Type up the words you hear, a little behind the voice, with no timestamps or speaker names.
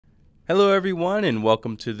Hello everyone and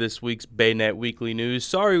welcome to this week's BayNet Weekly News.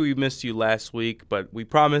 Sorry we missed you last week, but we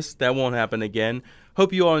promise that won't happen again.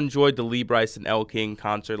 Hope you all enjoyed the Lee Brice and Elle King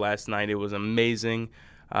concert last night. It was amazing,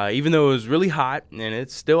 even though it was really hot, and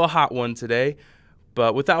it's still a hot one today.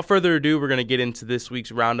 But without further ado, we're going to get into this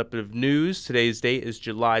week's roundup of news. Today's date is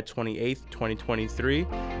July 28th, 2023.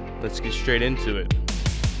 Let's get straight into it.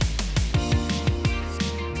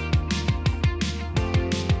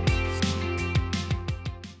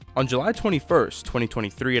 On July 21st,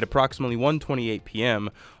 2023, at approximately 1:28 p.m.,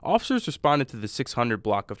 officers responded to the 600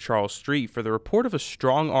 block of Charles Street for the report of a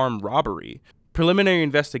strong-arm robbery. Preliminary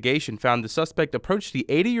investigation found the suspect approached the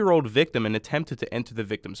 80-year-old victim and attempted to enter the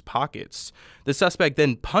victim's pockets. The suspect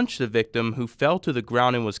then punched the victim, who fell to the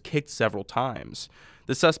ground and was kicked several times.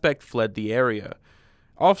 The suspect fled the area.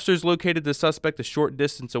 Officers located the suspect a short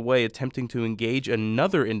distance away, attempting to engage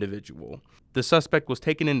another individual. The suspect was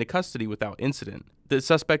taken into custody without incident. The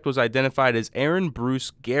suspect was identified as Aaron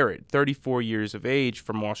Bruce Garrett, 34 years of age,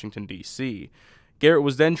 from Washington, D.C. Garrett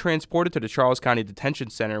was then transported to the Charles County Detention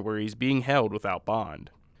Center, where he's being held without bond.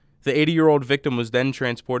 The 80-year-old victim was then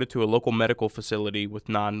transported to a local medical facility with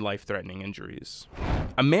non-life-threatening injuries.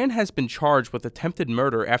 A man has been charged with attempted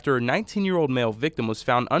murder after a 19-year-old male victim was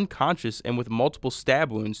found unconscious and with multiple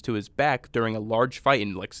stab wounds to his back during a large fight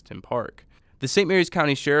in Lexington Park. The St. Mary's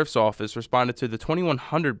County Sheriff's Office responded to the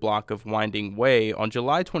 2100 block of Winding Way on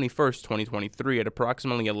July 21, 2023 at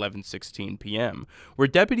approximately 11:16 p.m., where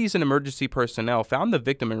deputies and emergency personnel found the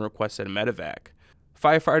victim and requested a medevac.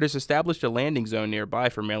 Firefighters established a landing zone nearby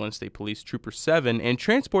for Maryland State Police Trooper 7 and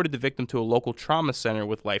transported the victim to a local trauma center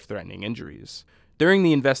with life-threatening injuries. During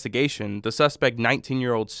the investigation, the suspect,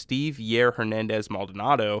 19-year-old Steve Yer Hernandez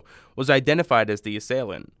Maldonado, was identified as the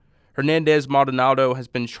assailant. Hernandez Maldonado has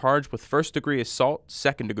been charged with first-degree assault,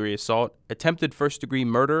 second-degree assault, attempted first-degree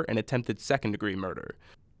murder, and attempted second-degree murder.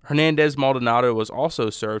 Hernandez Maldonado was also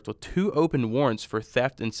served with 2 open warrants for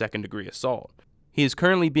theft and second-degree assault. He is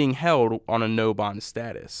currently being held on a no-bond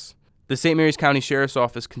status. The St. Mary's County Sheriff's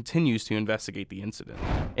Office continues to investigate the incident.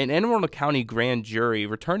 An Annapolis County grand jury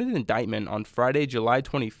returned an indictment on Friday, July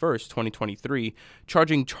 21, 2023,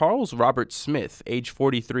 charging Charles Robert Smith, age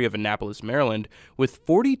 43 of Annapolis, Maryland, with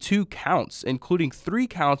 42 counts, including 3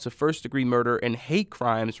 counts of first-degree murder and hate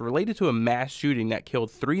crimes related to a mass shooting that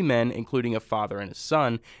killed 3 men, including a father and a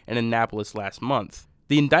son, in Annapolis last month.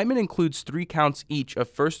 The indictment includes 3 counts each of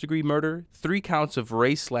first-degree murder, 3 counts of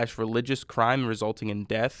race/religious crime resulting in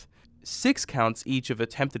death, 6 counts each of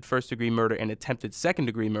attempted first-degree murder and attempted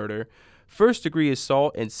second-degree murder, first-degree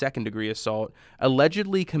assault and second-degree assault,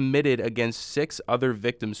 allegedly committed against 6 other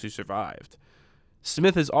victims who survived.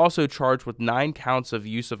 Smith is also charged with 9 counts of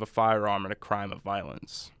use of a firearm in a crime of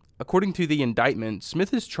violence. According to the indictment,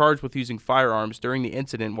 Smith is charged with using firearms during the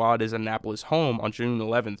incident while at his Annapolis home on June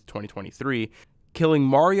 11, 2023, killing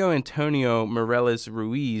Mario Antonio Morales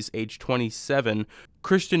Ruiz, age 27,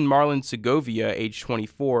 Christian Marlon Segovia, age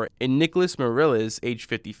 24, and Nicholas Morales, age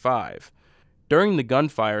 55. During the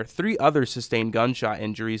gunfire, 3 others sustained gunshot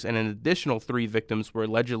injuries and an additional 3 victims were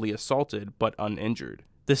allegedly assaulted but uninjured.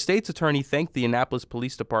 The state's attorney thanked the Annapolis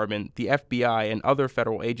Police Department, the FBI, and other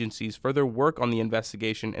federal agencies for their work on the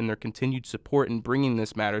investigation and their continued support in bringing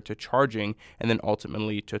this matter to charging and then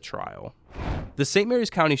ultimately to trial. The St. Mary's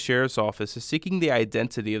County Sheriff's Office is seeking the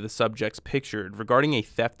identity of the subjects pictured regarding a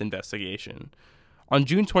theft investigation. On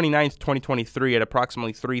June 29, 2023, at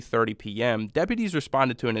approximately 3:30 p.m., deputies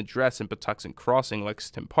responded to an address in Patuxent Crossing,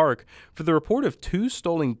 Lexington Park, for the report of 2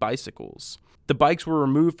 stolen bicycles. The bikes were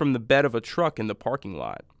removed from the bed of a truck in the parking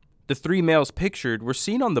lot. The 3 males pictured were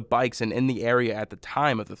seen on the bikes and in the area at the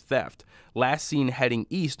time of the theft, last seen heading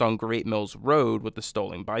east on Great Mills Road with the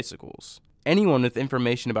stolen bicycles. Anyone with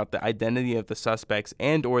information about the identity of the suspects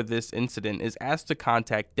and/or this incident is asked to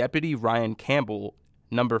contact Deputy Ryan Campbell,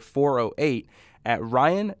 number 408, at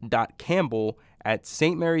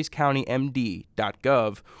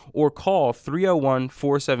ryan.campbell@stmaryscountymd.gov or call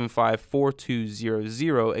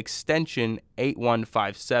 301-475-4200, extension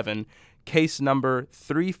 8157, case number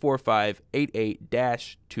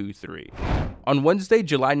 34588-23. On Wednesday,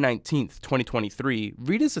 July 19, 2023,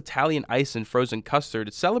 Rita's Italian Ice and Frozen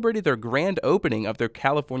Custard celebrated their grand opening of their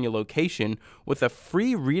California location with a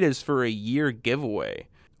free Rita's for a Year giveaway.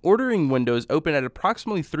 Ordering windows opened at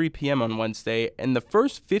approximately 3 p.m. on Wednesday, and the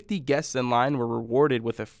first 50 guests in line were rewarded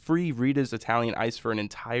with a free Rita's Italian Ice for an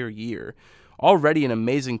entire year. Already an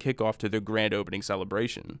amazing kickoff to their grand opening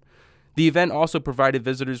celebration. The event also provided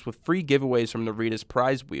visitors with free giveaways from the Rita's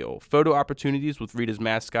prize wheel, photo opportunities with Rita's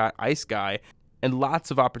mascot, Ice Guy, and lots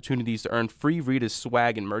of opportunities to earn free Rita's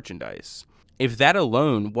swag and merchandise. If that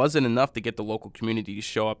alone wasn't enough to get the local community to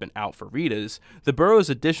show up and out for Rita's, the borough has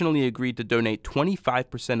additionally agreed to donate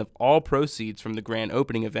 25% of all proceeds from the grand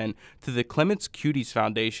opening event to the Clements Cuties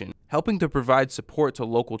Foundation, helping to provide support to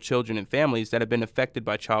local children and families that have been affected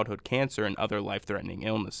by childhood cancer and other life-threatening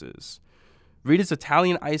illnesses. Rita's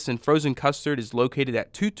Italian Ice and Frozen Custard is located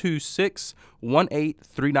at 22618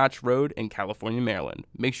 Three Notch Road in California, Maryland.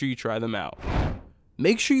 Make sure you try them out.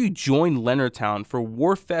 Make sure you join Leonardtown for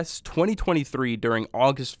Warfest 2023 during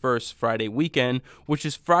August 1st Friday weekend, which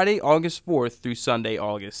is Friday, August 4th through Sunday,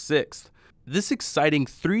 August 6th. This exciting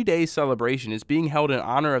 3-day celebration is being held in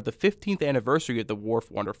honor of the 15th anniversary of the Wharf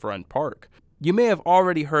Waterfront Park. You may have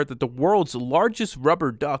already heard that the world's largest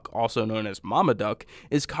rubber duck, also known as Mama Duck,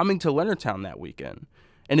 is coming to Leonardtown that weekend.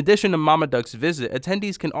 In addition to Mama Duck's visit,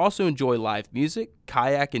 attendees can also enjoy live music,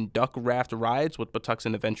 kayak and duck raft rides with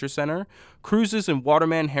Patuxent Adventure Center, cruises and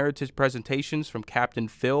Waterman Heritage presentations from Captain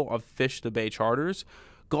Phil of Fish the Bay Charters,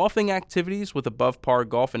 golfing activities with Above Par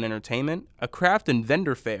Golf and Entertainment, a craft and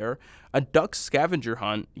vendor fair, a duck scavenger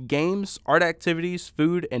hunt, games, art activities,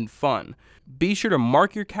 food, and fun. Be sure to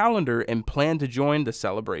mark your calendar and plan to join the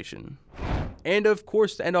celebration. And of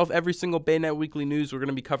course, to end off every single BayNet Weekly News, we're going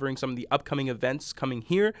to be covering some of the upcoming events coming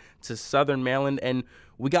here to Southern Maryland. And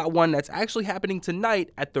we got one that's actually happening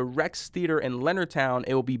tonight at the Rex Theater in Leonardtown.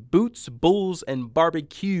 It will be Boots, Bulls, and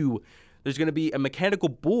Barbecue. There's going to be a mechanical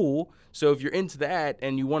bull, so if you're into that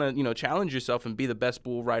and you want to, challenge yourself and be the best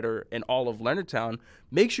bull rider in all of Leonardtown,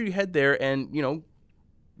 make sure you head there and,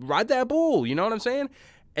 ride that bull, you know what I'm saying?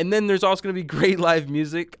 And then there's also going to be great live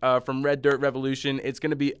music from Red Dirt Revolution. It's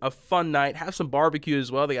going to be a fun night. Have some barbecue as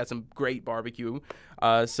well. They got some great barbecue.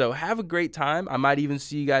 So have a great time. I might even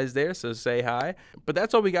see you guys there, so say hi. But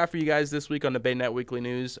that's all we got for you guys this week on the BayNet Weekly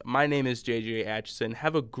News. My name is JJ Atchison.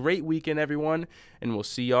 Have a great weekend, everyone, and we'll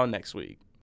see y'all next week.